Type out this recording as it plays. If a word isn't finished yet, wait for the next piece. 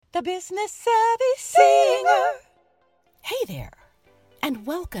a business savvy singer. Hey there, and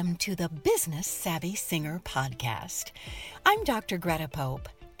welcome to the Business Savvy Singer podcast. I'm Dr. Greta Pope,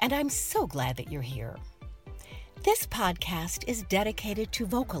 and I'm so glad that you're here. This podcast is dedicated to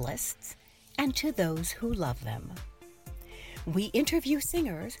vocalists and to those who love them. We interview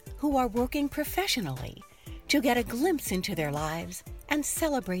singers who are working professionally to get a glimpse into their lives and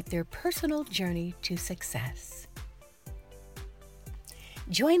celebrate their personal journey to success.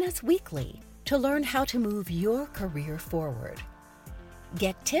 Join us weekly to learn how to move your career forward.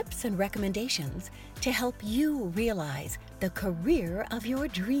 Get tips and recommendations to help you realize the career of your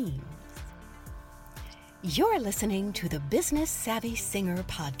dreams. You're listening to the Business Savvy Singer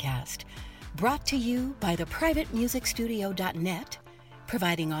podcast, brought to you by theprivatemusicstudio.net,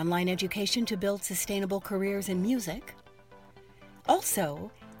 providing online education to build sustainable careers in music. Also,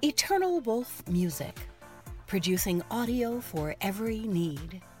 Eternal Wolf Music, producing audio for every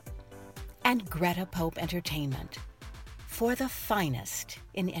need. And Greta Pope Entertainment, for the finest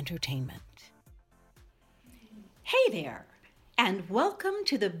in entertainment. Hey there, and welcome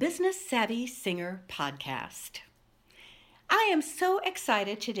to the Business Savvy Singer podcast. I am so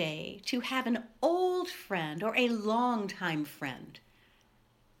excited today to have an old friend or a longtime friend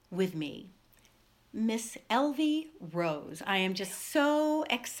with me, Miss Elvy Rose. I am just so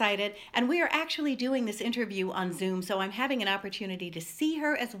excited, and we are actually doing this interview on Zoom, so I'm having an opportunity to see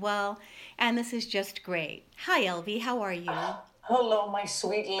her as well, and this is just great. Hi, Elvy. How are you? Hello, my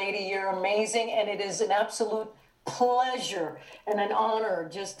sweet lady. You're amazing, and it is an absolute pleasure and an honor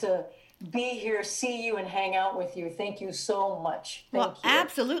just to be here, see you, and hang out with you. Thank you so much. Thank you.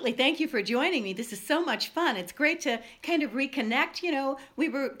 Absolutely. Thank you for joining me. This is so much fun. It's great to kind of reconnect. You know, we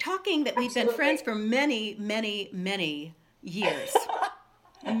were talking that we've been friends for many, many, many years.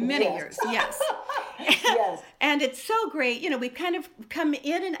 Many years, yes. Yes. And it's so great. You know, we've kind of come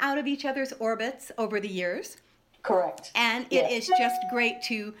in and out of each other's orbits over the years. Correct. And it is just great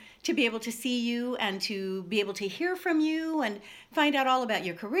to be able to see you and to be able to hear from you and find out all about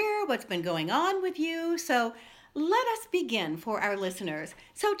your career, what's been going on with you. So let us begin for our listeners.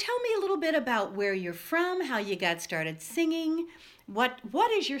 So tell me a little bit about where you're from, how you got started singing. What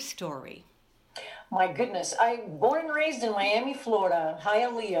is your story? My goodness. I'm born and raised in Miami, Florida,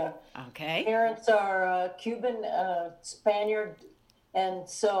 Hialeah. Okay. Parents are Cuban, Spaniard, and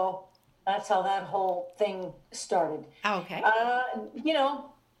so that's how that whole thing started. Okay. You know,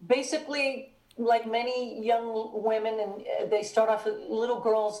 basically, like many young women, and they start off as little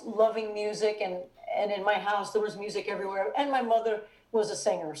girls loving music, and in my house there was music everywhere, and my mother was a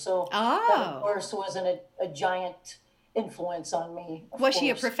singer, so that of course was a giant influence on me. Was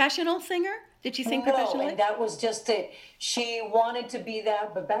she a professional singer? Did she sing professionally? No, and that was just it. She wanted to be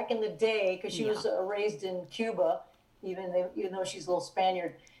that, but back in the day, because she was raised in Cuba, even though she's a little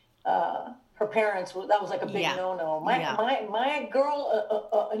Spaniard, her parents, that was like a big no-no. My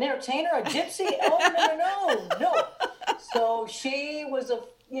girl, an entertainer, a gypsy? Oh, no. So she was and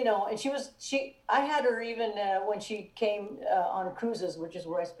I had her even when she came on cruises, which is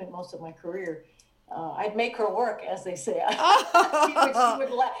where I spent most of my career. I'd make her work, as they say.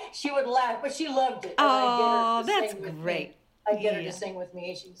 She would laugh, but she loved it. Oh, that's great. I get her to sing with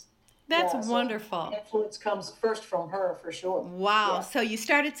me. That's wonderful. So influence comes first from her, for sure. Wow. Yeah. So you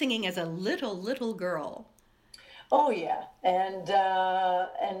started singing as a little girl. Oh, yeah. And I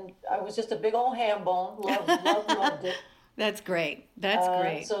was just a big old ham bone. Loved it. That's great. That's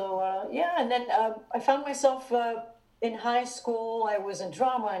great. So, and then I found myself in high school. I was in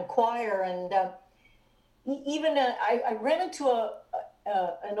drama and choir. And even I ran into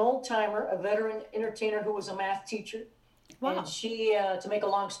an old-timer, a veteran entertainer who was a math teacher. Wow. And she, to make a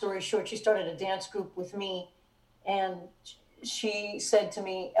long story short, she started a dance group with me, and she said to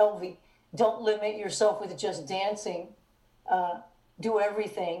me, Elvy, don't limit yourself with just dancing. Do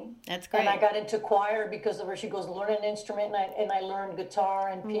everything. That's great. And I got into choir because of her. She goes, learn an instrument, and I learned guitar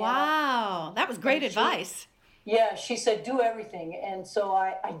and piano. Wow, that was great advice. She said, do everything. And so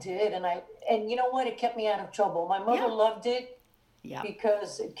I did, and you know what? It kept me out of trouble. My mother loved it. Yeah.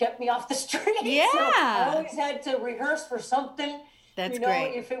 Because it kept me off the street. Yeah. So I always had to rehearse for something. That's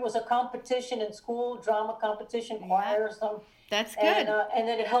great. If it was a competition in school, drama competition, choir or something. That's good. And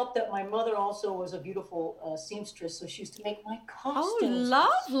then it helped that my mother also was a beautiful seamstress, so she used to make my costumes.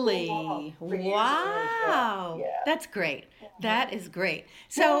 Oh, lovely. Wow. Yeah. That's great. That is great.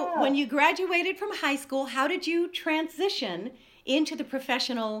 So when you graduated from high school, how did you transition into the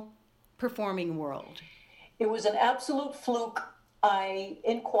professional performing world? It was an absolute fluke.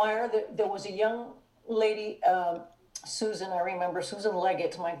 In choir, there was a young lady, Susan, I remember Susan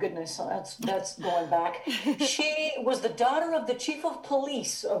Leggett, my goodness, that's going back. She was the daughter of the chief of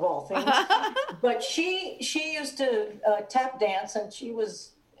police, of all things. But she used to tap dance, and she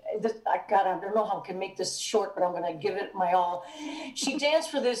was, I don't know how I can make this short, but I'm going to give it my all. She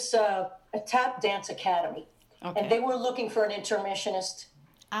danced for this a tap dance academy, and they were looking for an intermissionist.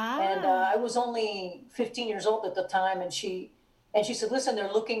 And I was only 15 years old at the time, and she said, listen,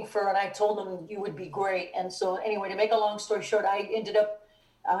 they're looking for, and I told them you would be great. And so anyway, to make a long story short, I ended up,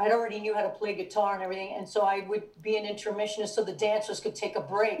 I already knew how to play guitar and everything. And so I would be an intermissionist so the dancers could take a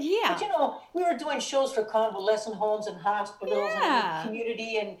break. Yeah. But we were doing shows for convalescent homes and hospitals and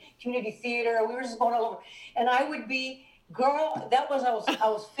community theater. We were just going all over. And I would be, girl, I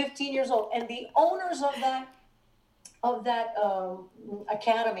was 15 years old. And the owners of that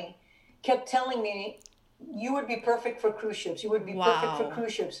academy kept telling me, you would be perfect for cruise ships. You would be perfect for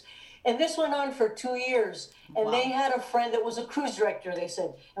cruise ships. And this went on for 2 years. And they had a friend that was a cruise director, they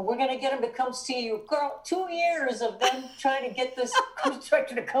said, and we're going to get him to come see you. Girl, 2 years of them trying to get this cruise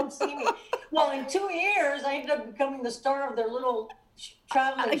director to come see me. Well, in 2 years, I ended up becoming the star of their little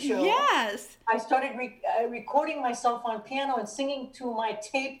traveling show. Yes. I started recording myself on piano and singing to my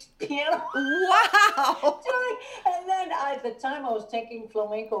taped piano. Wow. And then at the time, I was taking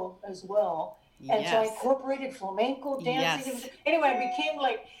flamenco as well. And so I incorporated flamenco dancing. Yes. Anyway, I became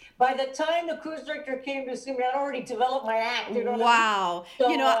like, by the time the cruise director came to see me, I'd already developed my act. You know wow. I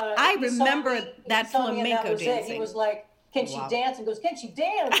mean? So, I remember that flamenco dancing. He was like, can she dance? And goes, can she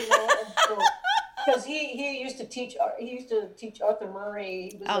dance? Because he used to teach Arthur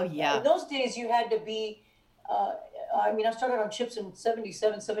Murray. In those days, you had to be, I started on ships in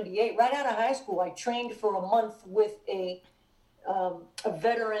 77, 78. Right out of high school, I trained for a month with a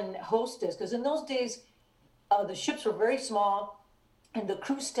veteran hostess, because in those days the ships were very small and the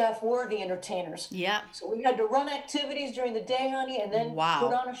crew staff were the entertainers. Yeah. So we had to run activities during the day, honey, and then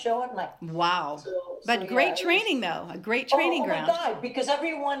put on a show at night. Wow. But great training, though. A great training ground. Oh, my God, because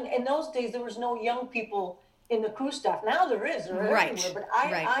everyone, in those days, there was no young people in the crew staff. Now there is. They're everywhere. But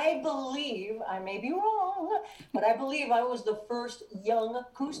I believe, I may be wrong, but I believe I was the first young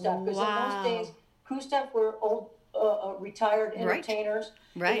crew staff. Because in those days, crew staff were old, retired entertainers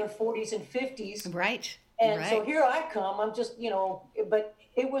in their 40s and 50s. Right. And so here I come. I'm just, but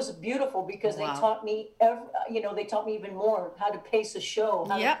it was beautiful because they taught me, they taught me even more how to pace a show,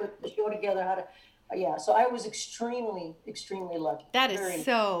 how to put the show together, how to, so I was extremely, extremely lucky. That is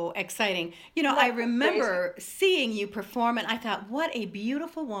so exciting. I remember seeing you perform, and I thought, what a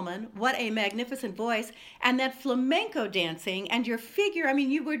beautiful woman, what a magnificent voice, and that flamenco dancing and your figure. I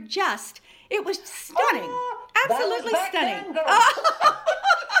mean, you were just, it was stunning. Absolutely stunning.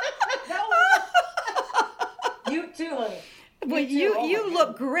 You too, honey. Well, you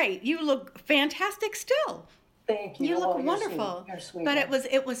look great. You look fantastic still. Thank you. You look wonderful. You're sweet. But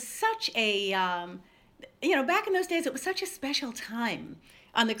it was such a, back in those days, it was such a special time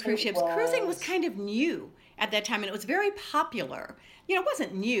on the cruise ships. Cruising was kind of new at that time, and it was very popular. It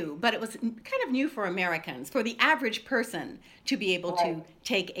wasn't new, but it was kind of new for Americans, for the average person to be able to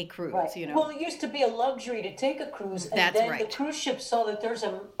take a cruise, Well, it used to be a luxury to take a cruise, and then the cruise ships saw that there's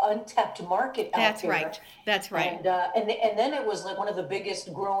an untapped market out there. That's right. And then it was like one of the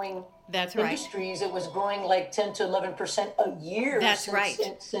biggest growing industries. It was growing like 10 to 11% a year.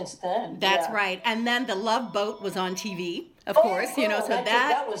 Since then. That's right. And then the Love Boat was on TV. Of course, so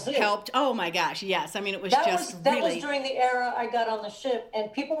that helped. Oh my gosh, yes. I mean, it was that was during the era I got on the ship,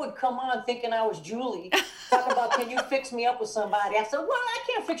 and people would come on thinking I was Julie, talk about, can you fix me up with somebody? I said, well, I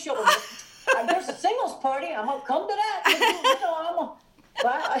can't fix you up with there's a singles party. I'm gonna come to that.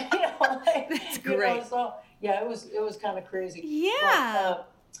 That's great. It was kind of crazy. Yeah.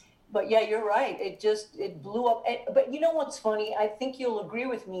 But yeah, you're right. It blew up. But you know what's funny? I think you'll agree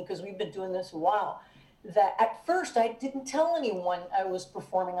with me because we've been doing this a while. That at first I didn't tell anyone I was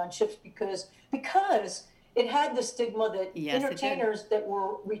performing on ships because it had the stigma that entertainers that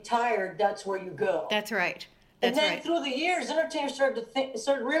were retired, that's where you go. That's right. And then through the years, entertainers started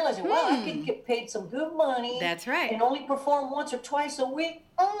realizing, wow, I could get paid some good money. That's right. And only perform once or twice a week.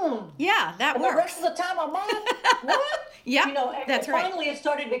 Yeah, that and works. The rest of the time I'm on. What? Yeah, that's right. Finally, it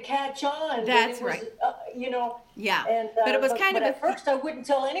started to catch on. That's right. Yeah. And, but it was at first I wouldn't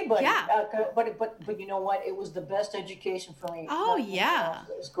tell anybody. Yeah. But you know what? It was the best education for me. Oh, yeah.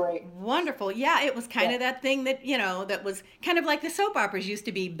 It was great. Wonderful. Yeah, it was kind of that thing that, that was kind of like the soap operas used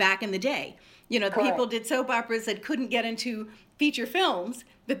to be back in the day. People did soap operas that couldn't get into feature films,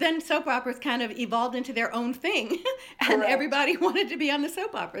 but then soap operas kind of evolved into their own thing, and Correct. everybody wanted to be on the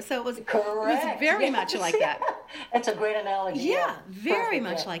soap opera. So it was very much like that. That's a great analogy. Yeah, very Perfect,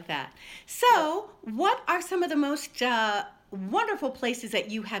 much like that. So what are some of the most wonderful places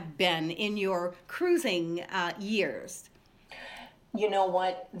that you have been in your cruising years? You know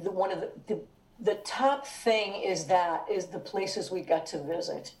what? One of the top thing is the places we got to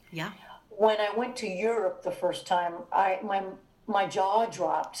visit. Yeah. When I went to Europe the first time, my jaw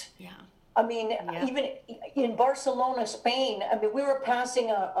dropped. Yeah. I mean, even in Barcelona, Spain, I mean, we were passing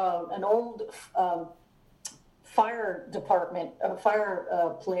an old fire department, they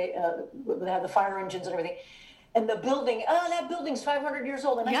had the fire engines and everything. And the building, that building's 500 years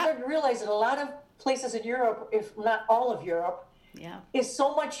old. And I started to realize that a lot of places in Europe, if not all of Europe, is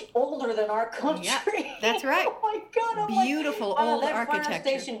so much older than our country. Yeah, that's right. Oh my God. Beautiful old architecture. That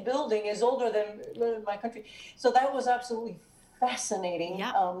fire station building is older than my country. So that was absolutely fascinating.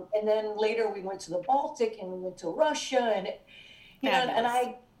 Yeah. And then later we went to the Baltic and we went to Russia and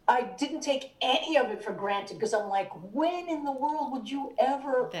I didn't take any of it for granted because I'm like, when in the world would you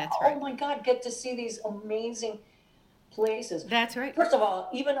ever, oh my God, get to see these amazing places? That's right. First of all,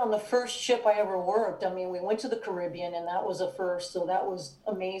 even on the first ship I ever worked, I mean, we went to the Caribbean and that was a first, so that was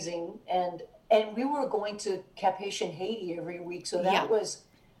amazing. And we were going to Cap-Haitian Haiti every week, so that was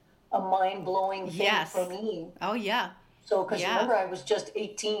a mind-blowing thing for me. Oh, yeah. So, because remember, I was just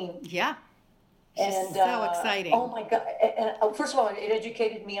 18. Yeah. And so exciting. Oh my God! And first of all, it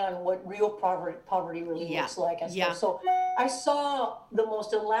educated me on what real poverty really looks like and stuff. So I saw the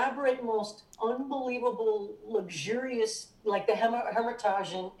most elaborate, most unbelievable, luxurious, like the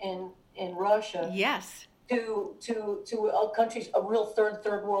Hermitage in Russia. Yes. To countries, a real third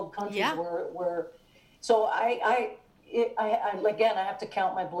world countries where. So I have to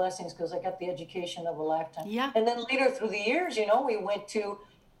count my blessings because I got the education of a lifetime. Yeah. And then later through the years, we went to.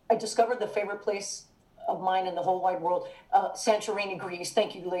 I discovered the favorite place of mine in the whole wide world, Santorini, Greece.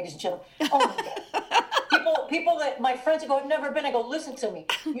 Thank you, ladies and gentlemen. Oh my God. People that my friends go, I've never been. I go, listen to me.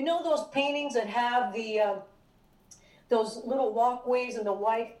 You know those paintings that have those little walkways and the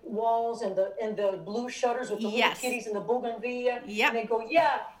white walls and the blue shutters with the little kitties and the bougainvillea? Yeah. And they go,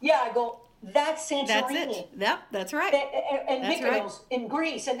 yeah. I go, that's Santorini. That's it. Yep, that's right. And Mykonos in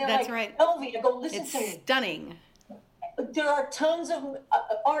Greece. And they're Elvy, I go, listen to me. It's stunning. There are tons of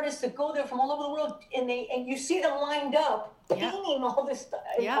artists that go there from all over the world, and you see them lined up painting all this stuff.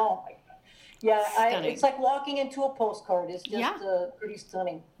 Yeah. Oh my God! Yeah, it's like walking into a postcard. It's just pretty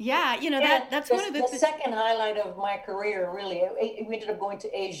stunning. Yeah, that's one of the second highlight of my career. Really, we ended up going to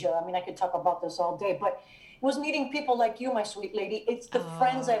Asia. I mean, I could talk about this all day, but it was meeting people like you, my sweet lady. It's the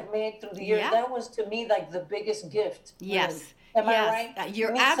friends I've made through the years. That was to me like the biggest gift. Yes. Really. Am I right?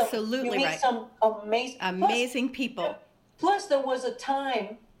 You're absolutely right. Some amazing people. Plus, there was a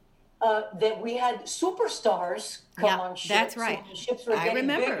time that we had superstars come on ships. That's right. So ships were getting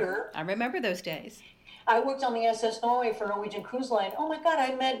bigger. I remember those days. I worked on the SS Norway for Norwegian Cruise Line. Oh my God,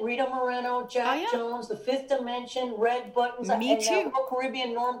 I met Rita Moreno, Jack Jones, The Fifth Dimension, Red Buttons, Me too. Royal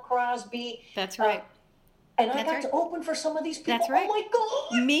Caribbean, Norm Crosby. That's right. And I got to open for some of these people. That's right. Oh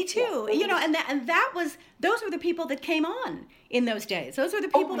my God. Me too. Those were the people that came on in those days. Those were the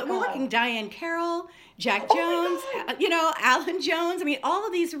people that were looking. Diane Carroll, Jack Jones, Alan Jones. I mean, all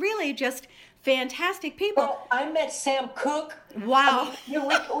of these really just fantastic people. Well, I met Sam Cooke. Wow. I mean,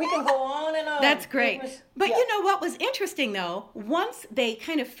 we can go on and on. That's great. But you know what was interesting, though? Once they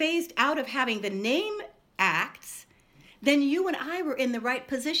kind of phased out of having the name acts, then you and I were in the right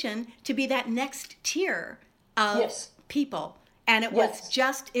position to be that next tier of people. And it was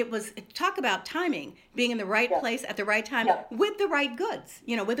talk about timing, being in the right place at the right time with the right goods,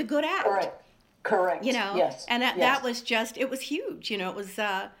 with a good act. Correct. And that was just, it was huge. It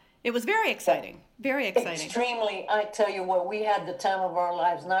was very exciting. Very exciting. Extremely. I tell you what, we had the time of our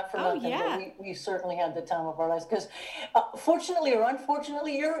lives, not for nothing, but we certainly had the time of our lives. Because fortunately or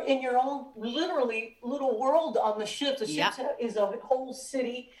unfortunately, you're in your own, literally, little world on the ship. The ship is a whole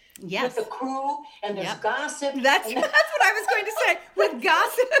city with the crew, and there's gossip. That's what I was going to say, with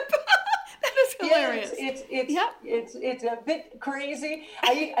gossip. That is hilarious. It's a bit crazy.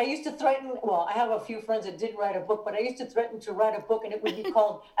 I used to threaten, I have a few friends that did write a book, but I used to threaten to write a book and it would be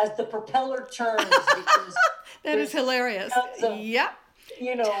called As the Propeller Turns. Because that is hilarious.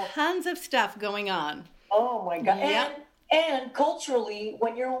 Tons of stuff going on. Oh my God. Yep. And culturally,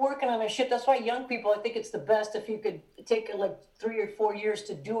 when you're working on a ship, that's why young people, I think it's the best if you could take like 3 or 4 years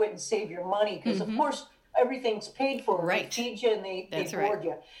to do it and save your money. Because of course, everything's paid for. Right. They feed you and they That's board right.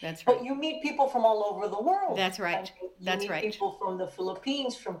 you. That's right. But you meet people from all over the world. That's right. I mean, That's you meet right. people from the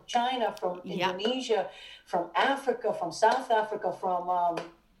Philippines, from China, from Yeah. Indonesia, from Africa, from South Africa, from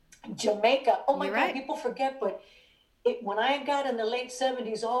Jamaica. Oh my You're God, right. people forget, but when I got in the late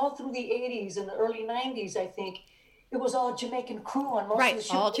 70s, all through the 80s and the early 90s, I think, it was all Jamaican crew on most Right, of the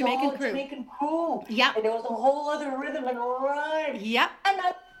ships. all Jamaican crew. Jamaican crew. Yep. And there was a whole other rhythm and rhyme. Yep. And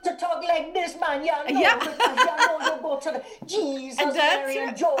I to talk like this, man. Yeah, no, Yep. because you know you go to the Jesus, That's Mary, right.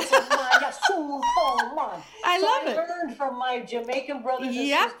 and Joseph, man. Yeah, soon come, man. I love it. I learned from my Jamaican brothers and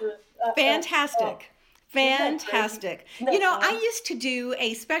Yep. sisters. Fantastic. Fantastic. Isn't You that know, I crazy? used to do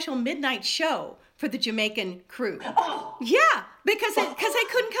a special midnight show for the Jamaican crew. Oh, Yeah, because they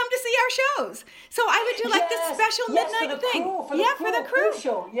couldn't come to see our shows. So I would do like this yes, special yes, midnight for the thing. crew, for yeah, the for the crew crew.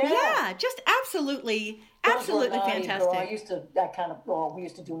 show. Yeah. Yeah, just absolutely those were absolutely naughty, fantastic. Girl. We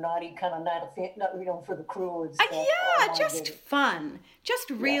used to do naughty kind of night, for the crew and stuff. Yeah, Oh, my just goodness. fun. Just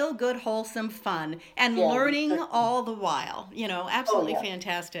real good, wholesome fun. And Yeah, learning certainly. all the while. You know, absolutely yeah.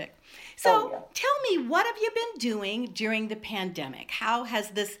 fantastic. So yeah. tell me, what have you been doing during the pandemic? How has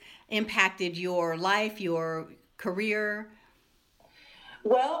this impacted your life, your career?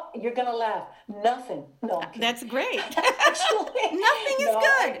 Well, you're gonna laugh. Nothing. No. I'm kidding. That's great. Actually, Nothing is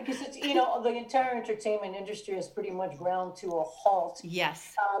good. Because it's the entire entertainment industry is pretty much ground to a halt.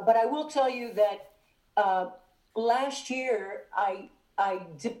 Yes. But I will tell you that last year I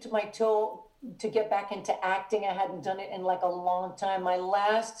dipped my toe to get back into acting. I hadn't done it in like a long time. My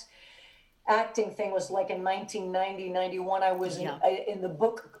last acting thing was like in 1990, 91. I was in the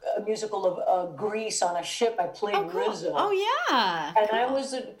book musical of Grease on a ship. I played Oh, cool. Rizzo. Oh, yeah. And Cool. I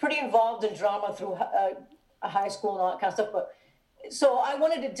was pretty involved in drama through high school and all that kind of stuff. But so I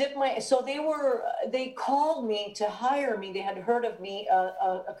wanted to dip my. So they called me to hire me. They had heard of me,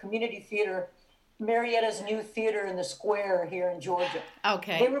 a community theater, Marietta's new theater in the square here in Georgia.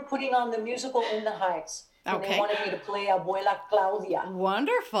 Okay. They were putting on the musical In the Heights. And Okay. they wanted me to play Abuela Claudia,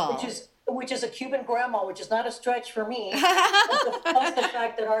 Wonderful. which is a Cuban grandma, which is not a stretch for me. Plus the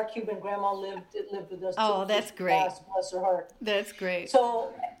fact that our Cuban grandma lived with us. Oh, too. that's She great. passed, bless her heart. That's great.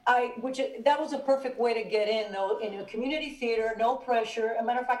 So that was a perfect way to get in, though, in a community theater, no pressure. As a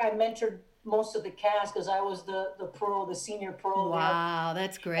matter of fact, I mentored most of the cast because I was the senior pro. Wow,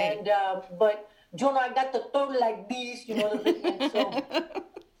 that's There. great. And but Jonah, I got to talk like this, and so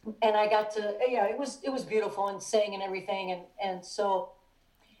and I got to it was beautiful and sang and everything, and so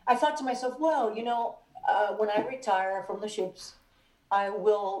I thought to myself, well, when I retire from the ships, I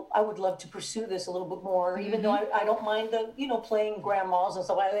would love to pursue this a little bit more, even though I don't mind the, playing grandmas and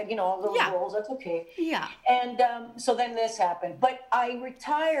stuff like that, those Yeah. roles, that's okay. Yeah. And so then this happened. But I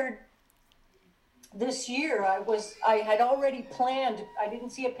retired this year. I had already planned, I didn't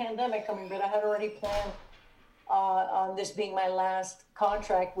see a pandemic coming, but I had already planned on this being my last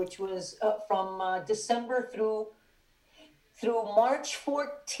contract, which was from December through March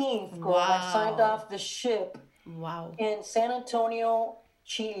 14th, girl. I signed Wow. off the ship Wow. in San Antonio,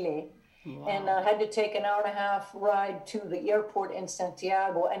 Chile, and I had to take an hour and a half ride to the airport in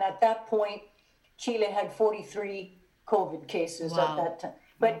Santiago. And at that point, Chile had 43 COVID cases Wow. at that time.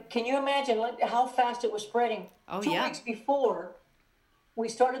 But can you imagine how fast it was spreading? Oh, 2 yeah. weeks before, we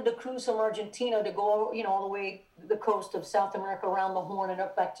started the cruise from Argentina to go, all the way the coast of South America, around the Horn, and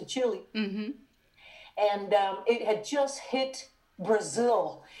up back to Chile. Mm-hmm. And it had just hit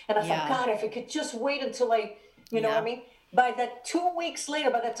Brazil. And I thought, God, if it could just wait until you know what I mean? By that 2 weeks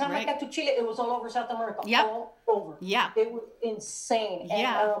later, by the time I got to Chile, it was all over South America. Yep. All over. Yeah. It was insane.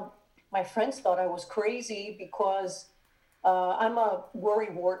 Yeah. And my friends thought I was crazy because I'm a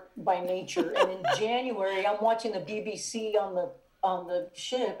worrywart by nature. And in January, I'm watching the BBC on the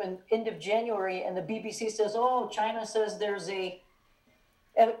ship, and end of January, and the BBC says, oh, China says there's a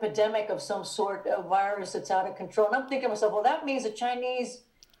epidemic of some sort, a virus that's out of control. And I'm thinking to myself, well, that means the Chinese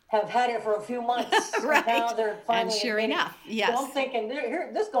have had it for a few months. Right. And now they're finally And sure admitting. enough, yes. So I'm thinking,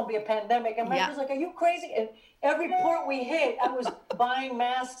 this is going to be a pandemic. And my Yeah. friend's like, are you crazy? And every port we hit, I was buying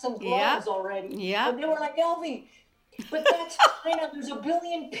masks and gloves already. Yeah. And they were like, Elvy, but that's China. There's 1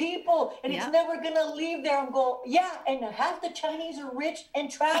 billion people, and it's never going to leave there. I'm going, yeah, and half the Chinese are rich and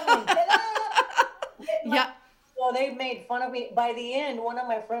traveling. Yeah. So they made fun of me. By the end, one of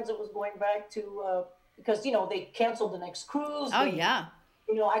my friends that was going back to, because, they canceled the next cruise. Oh, They- yeah.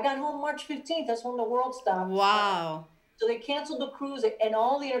 I got home March 15th. That's when the world stopped. Wow. So they canceled the cruise, and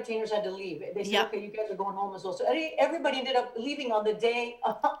all the entertainers had to leave. They said, okay, you guys are going home as well. So everybody ended up leaving on the day.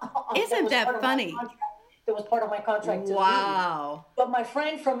 Isn't that funny? That was part of my contract to leave. Wow. But my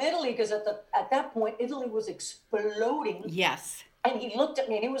friend from Italy, because at that point, Italy was exploding. Yes. And he looked at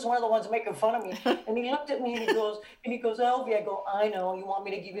me, and he was one of the ones making fun of me. And he looked at me, and he goes, Elvy. I go, I know. You want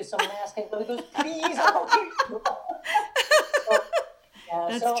me to give you some masking? He goes, please. I go, okay. So,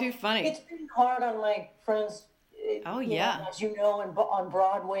 yeah, That's too funny. It's been hard on my friends. Oh, yeah. As you know, on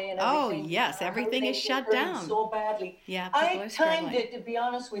Broadway and everything. Oh, yes. Everything is shut down. So badly. Yeah, I timed it, to be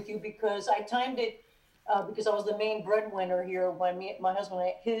honest with you, because I timed it because I was the main breadwinner here. My husband,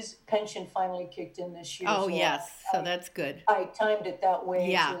 his pension finally kicked in this year. Oh, so yes. So that's good. I timed it that way.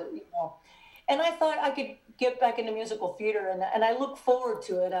 Yeah. And I thought I could get back into musical theater, and I look forward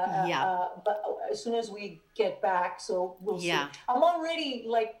to it. But as soon as we get back, so we'll see. I'm already,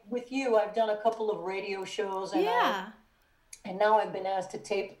 like with you, I've done a couple of radio shows. And and now I've been asked to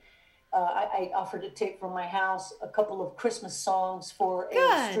tape. I offered to tape from my house a couple of Christmas songs for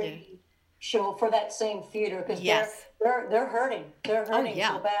a streaming show for that same theater, because they're hurting. They're hurting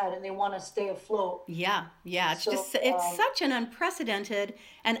so bad, and they want to stay afloat. Yeah. It's such an unprecedented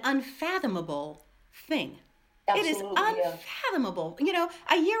and unfathomable thing. Absolutely, it is unfathomable.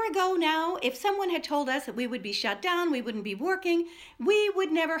 A year ago now, if someone had told us that we would be shut down, we wouldn't be working, we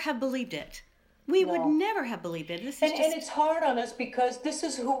would never have believed it. We would never have believed it. And it's hard on us because this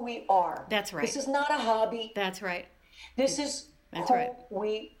is who we are. That's right. This is not a hobby. That's right. This is who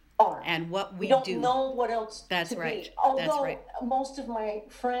we are. And what we don't know what else to be. Although most of my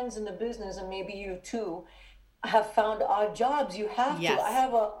friends in the business, and maybe you too, have found odd jobs. You have to. I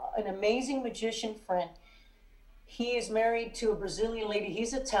have an amazing magician friend. He is married to a Brazilian lady.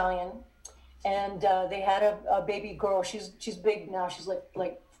 He's Italian, and they had a baby girl. She's big now. She's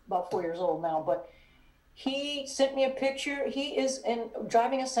like about 4 years old now. But he sent me a picture. He is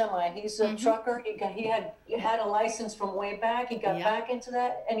driving a semi. He's a trucker. He had a license from way back. He got back into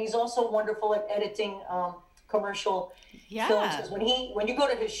that, and he's also wonderful at editing commercial films. Because when you go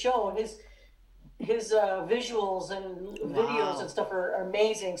to his show, his visuals and videos and stuff are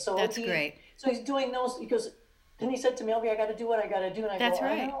amazing. So that's great. So he's doing those because. Then he said to me, Elvy, I got to do what I got to do. And I go,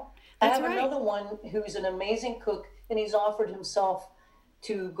 right. I know. I have another one who's an amazing cook, and he's offered himself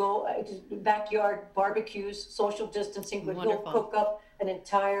to go to backyard barbecues, social distancing, but he'll cook up an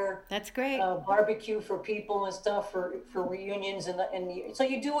entire barbecue for people and stuff for reunions. And so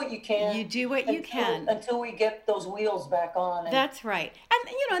you do what you can. You do what you can. Until we get those wheels back on. That's right.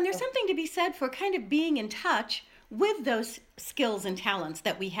 And, and there's something to be said for kind of being in touch with those skills and talents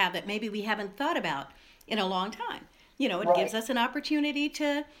that we have that maybe we haven't thought about in a long time. It gives us an opportunity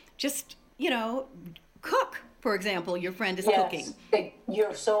to just, cook. For example, your friend is cooking.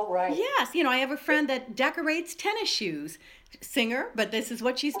 You're so right. Yes. I have a friend that decorates tennis shoes. Singer, but this is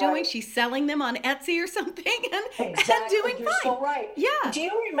what she's doing. She's selling them on Etsy or something and doing You're fine. So right. Yeah. Do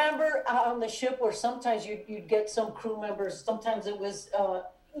you remember on the ship where sometimes you'd get some crew members, sometimes it was,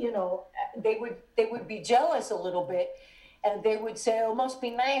 they would be jealous a little bit. And they would say, oh, it must be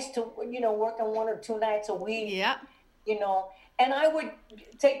nice to, work on 1 or 2 nights a week. Yeah. And I would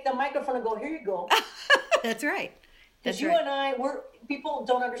take the microphone and go, here you go. That's right. Because you and I, people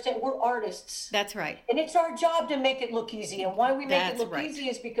don't understand, we're artists. That's right. And it's our job to make it look easy. And why we make it look easy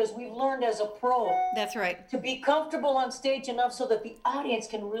is because we've learned as a pro. That's right. To be comfortable on stage enough so that the audience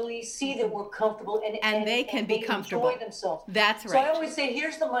can really see that we're comfortable. And they can be comfortable. Enjoy themselves. That's right. So I always say,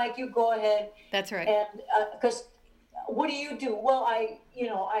 here's the mic, you go ahead. That's right. And because... what do you do? Well, I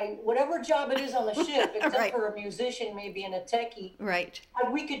whatever job it is on the ship, except for a musician, maybe and a techie. Right.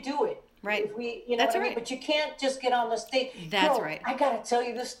 We could do it. Right. If we, That's right. I mean? But you can't just get on the stage. That's right. I got to tell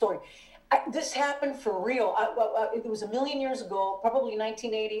you this story. This happened for real. It was 1,000,000 years ago, probably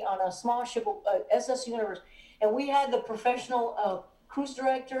 1980, on a small ship, SS Universe, and we had the professional cruise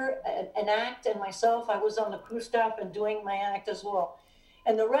director, an act, and myself. I was on the crew staff and doing my act as well.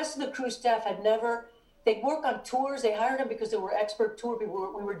 And the rest of the crew staff had never. They'd work on tours. They hired them because they were expert tour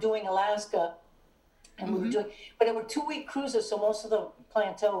people. We were doing Alaska, and we were doing, but it were 2-week cruises, so most of the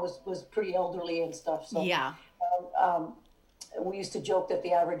clientele was pretty elderly and stuff. So we used to joke that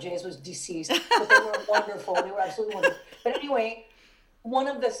the average age was deceased, but they were wonderful. They were absolutely wonderful. But anyway,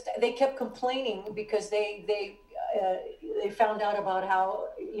 they kept complaining because they found out about how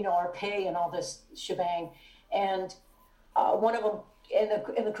our pay and all this shebang, and one of them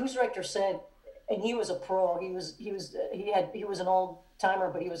and the cruise director said. And he was a pro. He was an old timer,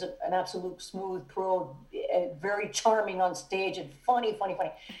 but he was an absolute smooth pro, very charming on stage and funny.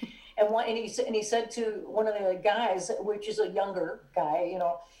 And he said to one of the guys, which is a younger guy,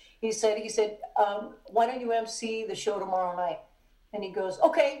 he said, why don't you MC the show tomorrow night? And he goes,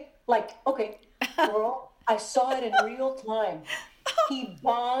 okay, girl, I saw it in real time. He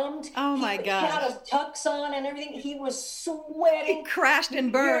bombed. Oh my God! He had his tux on and everything. He was sweating. He crashed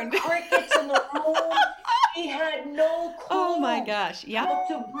and burned. Crickets in the room. He had no clue. Oh my gosh. Yep. How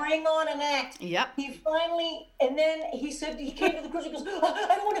to bring on an act. Yep. He finally, and then he said, he came to the cruise, he goes,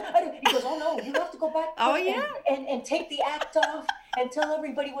 I don't want to, he goes, oh no, you have to go back and take the act off and tell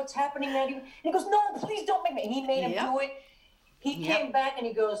everybody what's happening that evening. And he goes, no, please don't make me. And he made him do it. He came back and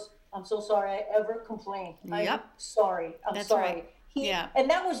he goes, I'm so sorry I ever complained. I'm sorry. I'm sorry. Right. And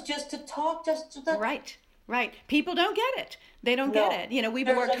that was just to talk, Right. People don't get it. They don't get it. You know, we've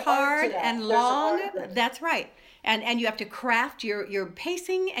worked hard and long. That's right. And you have to craft your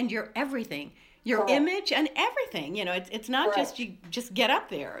pacing and your everything, your image and everything. You know, it's not just you just get up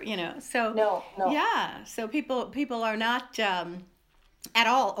there, you know. So no. Yeah. So people are not at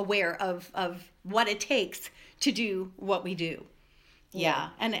all aware of what it takes to do what we do. Yeah.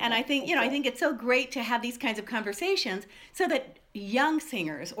 And I think, you know, I think it's so great to have these kinds of conversations so that young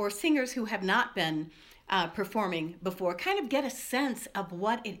singers or singers who have not been performing before kind of get a sense of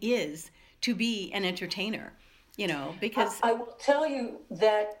what it is to be an entertainer, you know, because I will tell you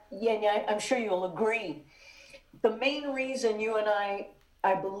that, I'm sure you'll agree, the main reason you and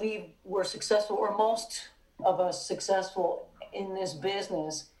I believe we're successful, or most of us successful in this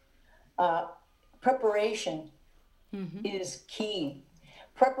business, preparation is key.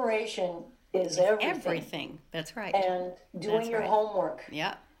 Preparation is everything. That's right. And doing your homework.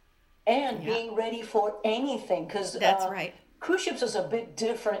 Yeah. And being ready for anything, because that's right. Cruise ships is a bit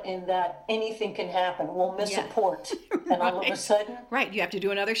different in that anything can happen. We'll miss a port, and all of a sudden, you have to do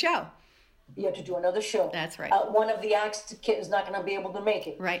another show. You have to do another show. That's right. One of the acts is not going to be able to make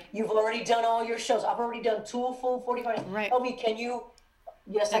it. Right. You've already done all your shows. I've already done 2 full 45. Right. Elvy, can you?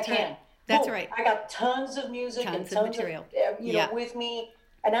 Yes, I can. Right. That's right. I got tons of music and tons of material, with me,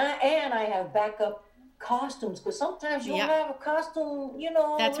 and I have backup costumes, because sometimes you'll have a costume,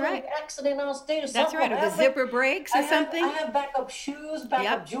 that's right, accident on stage or that's something. Right, or the zipper breaks or something. I have backup shoes,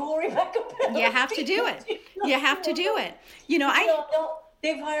 backup jewelry, backup pants. You have to do it. You have to do it.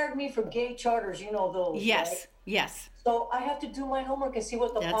 They've hired me for gay charters, those. Yes, right? yes. So I have to do my homework and see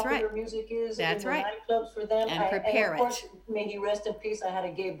what the popular music is in the nightclubs for them. And prepare and of course, may he rest in peace, I had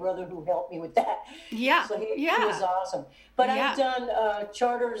a gay brother who helped me with that. Yeah, so he was awesome. But I've done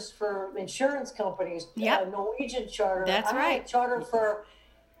charters for insurance companies, Norwegian charter. That's right. I had a charter for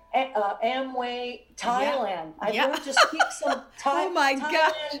Amway, Thailand. I learned to speak some Thai. Oh my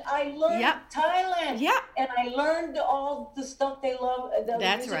gosh. I learned Thailand. Yeah. And I learned all the stuff they love.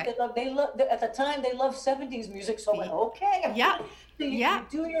 That's music right. They love. At the time, they loved 70s music. So I went, okay. Yeah. So you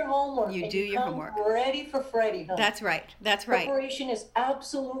do your homework. You do your homework. Ready for Freddie. Huh? That's right. That's right. Preparation is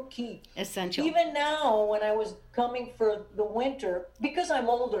absolute key. Essential. Even now, when I was coming for the winter, because I'm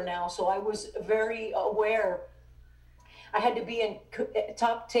older now, so I was very aware. I had to be in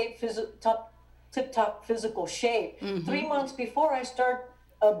tip-top physical shape. 3 months before I start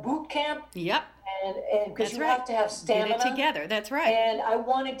a boot camp. Yep. And because you have to have stamina. Get it together. That's right. And I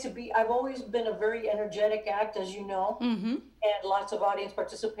wanted to be. I've always been a very energetic act, as you know. Mm-hmm. And lots of audience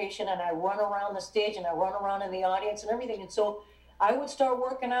participation. And I run around the stage and I run around in the audience and everything. And so I would start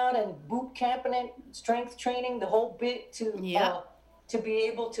working out and boot camping it, strength training, the whole bit to be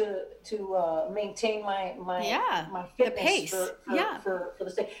able to maintain my fitness, the pace. For the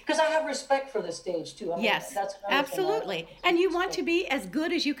stage, because I have respect for the stage too. Yes, that's absolutely. And you want to be as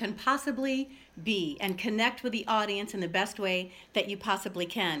good as you can possibly be and connect with the audience in the best way that you possibly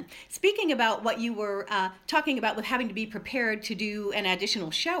can. Speaking about what you were talking about with having to be prepared to do an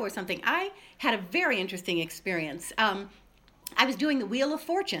additional show or something, I had a very interesting experience. I was doing the Wheel of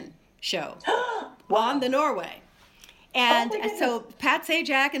Fortune show on the Norway. And so Pat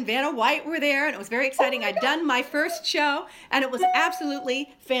Sajak and Vanna White were there, and it was very exciting. I'd done my first show, and it was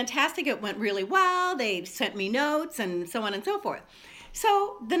absolutely fantastic. It went really well. They sent me notes and so on and so forth.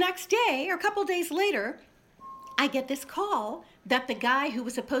 So the next day, or a couple days later, I get this call that the guy who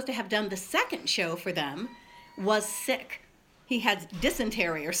was supposed to have done the second show for them was sick. He had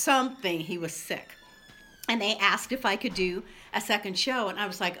dysentery or something. He was sick. And they asked if I could do a second show. And I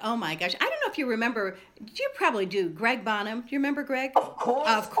was like, oh my gosh. I don't know if you remember. You probably do. Greg Bonham. Do you remember Greg? Of course.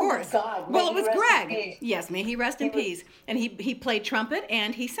 Of course. Oh my God. Well, it was Greg. Yes, may he rest in peace. And he played trumpet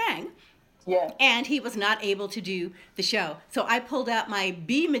and he sang. Yeah. And he was not able to do the show. So I pulled out my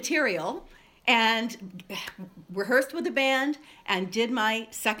B material and rehearsed with the band and did my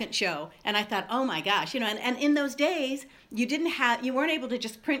second show. And I thought, oh my gosh, and in those days, you weren't able to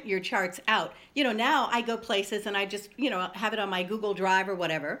just print your charts out. Now I go places and I just, have it on my Google Drive or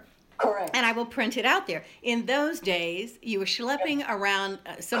whatever. Correct. And I will print it out there. In those days, you were schlepping around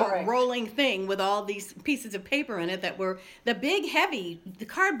some rolling thing with all these pieces of paper in it that were the big, heavy, the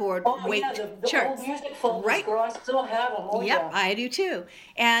cardboard weight charts. Old music folders, girl, I still have them. I do too.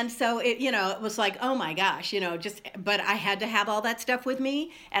 And so it was like, oh my gosh, but I had to have all that stuff with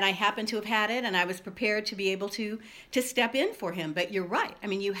me, and I happened to have had it, and I was prepared to be able to step in for him. But you're right. I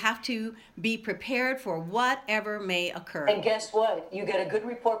mean, you have to be prepared for whatever may occur. And guess what? You get a good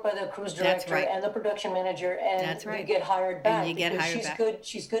report by the cruise director and the production manager, and you get hired back. And you get hired back. Good.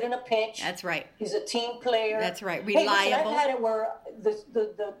 She's good in a pinch. That's right. He's a team player. That's right. Reliable. Hey, listen, I've had it where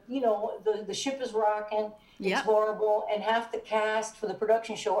the ship is rocking. It's horrible, and half the cast for the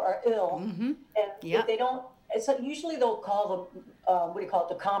production show are ill, and if they don't. Usually they'll call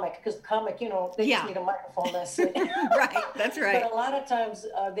the comic, because the comic, they just need a microphone, that's it. Right, that's right. But a lot of times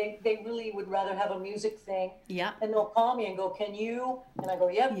they really would rather have a music thing. Yeah. And they'll call me and go, can you? And I go,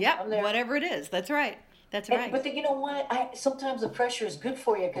 yep, I'm there. Whatever it is, that's right. That's right. But you know what? Sometimes the pressure is good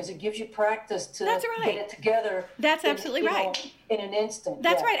for you, because it gives you practice to get it together. That's absolutely right. In an instant.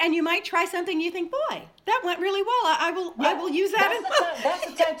 That's right. And you might try something you think, boy, that went really well. I will use that. That's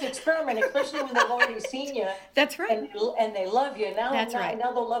the time to experiment, especially when they've already seen you. That's right. And they love you. Now, right.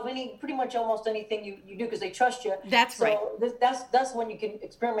 Now they'll love pretty much almost anything you do, because they trust you. That's right. So that's when you can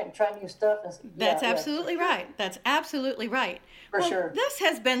experiment and try new stuff. That's absolutely right. That's absolutely right. For sure. This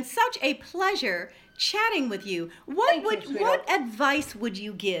has been such a pleasure chatting with you. What advice would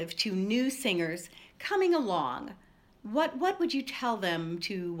you give to new singers coming along? What would you tell them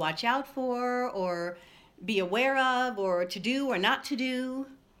to watch out for, or be aware of, or to do or not to do?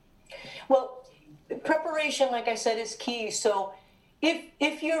 Well, preparation, like I said, is key. So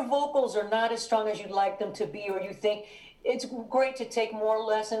if your vocals are not as strong as you'd like them to be, or you think, it's great to take more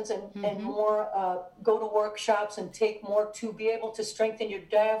lessons and more go to workshops and take more to be able to strengthen your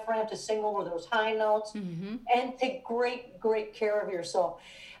diaphragm to sing over those high notes, and take great care of yourself.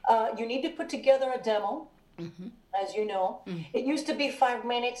 You need to put together a demo. As you know, it used to be 5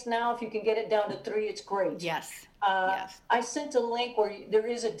 minutes. Now, if you can get it down to 3, it's great. Yes. I sent a link where there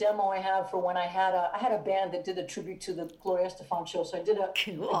is a demo I have for when I had a band that did a tribute to the Gloria Estefan show. So I did a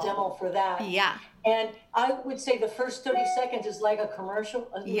demo for that. Yeah. And I would say the first 30 seconds is like a commercial,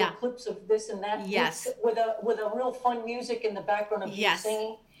 little clips of this and that. Yes. With a real fun music in the background of you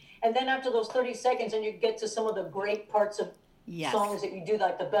singing. And then after those 30 seconds, and you get to some of the great parts of songs that you do,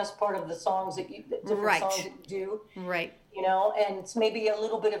 like the best part of the songs songs that you do. Right. And it's maybe a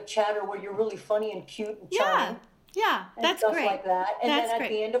little bit of chatter where you're really funny and cute and charming. Yeah, that's stuff great. Like that. And that's then at great.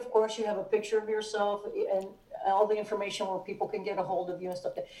 the end, of course, you have a picture of yourself and all the information where people can get a hold of you and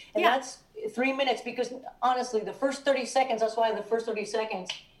stuff. And that's 3 minutes, because honestly, the first 30 seconds, that's why the first 30 seconds,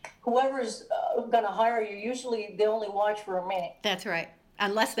 whoever's going to hire you, usually they only watch for a minute. That's right.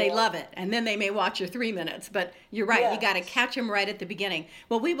 Unless they love it, and then they may watch your 3 minutes. But you're right, you got to catch them right at the beginning.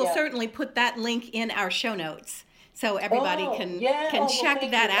 Well, we will certainly put that link in our show notes, so everybody can check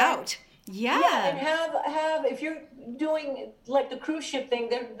that out. Yeah, and have if you're doing like the cruise ship thing,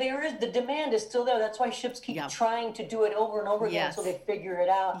 there is the demand is still there. That's why ships keep trying to do it over and over again until they figure it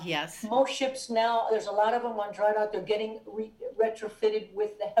out. Yes. Most ships now, there's a lot of them on dry dock. They're getting retrofitted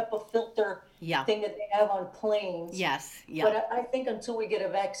with the HEPA filter thing that they have on planes. Yes. Yeah. But I think until we get a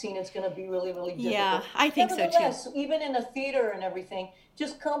vaccine, it's going to be really, really difficult. Yeah, I think so too. Even in a theater and everything,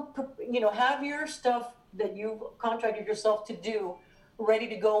 just come, have your stuff that you've contracted yourself to do ready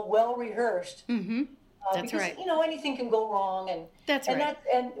to go, well rehearsed. That's because, right. Anything can go wrong, and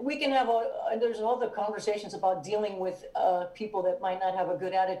and we can have there's all the conversations about dealing with people that might not have a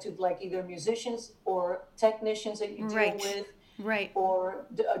good attitude, like either musicians or technicians that you deal with, or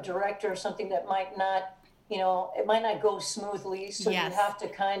a director or something that might not, it might not go smoothly. So you have to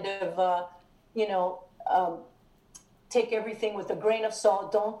kind of, take everything with a grain of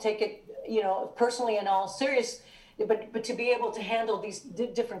salt. Don't take it, personally and all serious. But to be able to handle these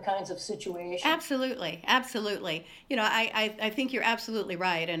different kinds of situations. Absolutely. I think you're absolutely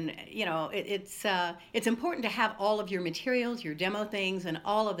right, and it's important to have all of your materials, your demo things, and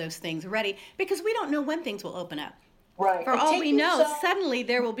all of those things ready, because we don't know when things will open up. Right. For all we know, suddenly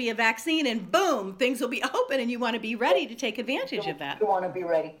there will be a vaccine, and boom, things will be open, and you want to be ready to take advantage of that. You want to be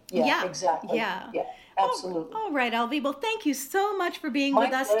ready. Yeah. Exactly. Yeah. Absolutely. All right, Elvy. Well, thank you so much for being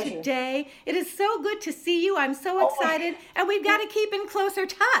with us today. It is so good to see you. I'm so excited, and we've got to keep in closer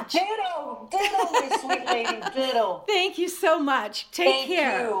touch. Ditto, my sweet lady, ditto. Thank you so much. Take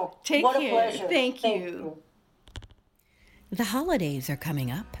care. Take care. What a pleasure. Thank you. The holidays are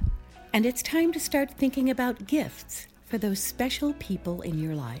coming up, and it's time to start thinking about gifts for those special people in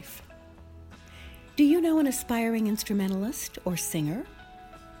your life. Do you know an aspiring instrumentalist or singer?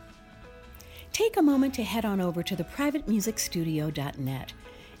 take a moment to head on over to theprivatemusicstudio.net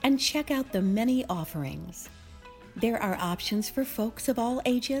and check out the many offerings. There are options for folks of all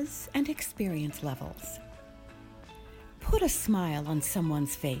ages and experience levels. Put a smile on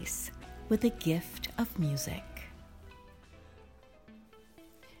someone's face with the gift of music.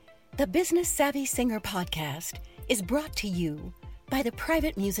 The Business Savvy Singer podcast is brought to you by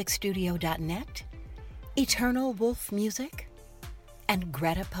theprivatemusicstudio.net, Eternal Wolf Music, and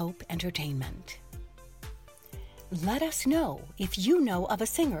Greta Pope Entertainment. Let us know if you know of a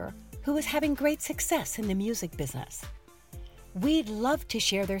singer who is having great success in the music business. We'd love to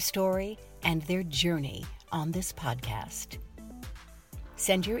share their story and their journey on this podcast.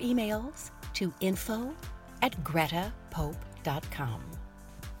 Send your emails to info@gretapope.com.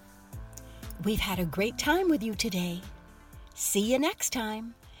 We've had a great time with you today. See you next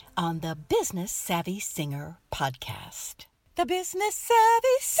time on the Business Savvy Singer podcast. The Business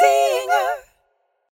Savvy Singer.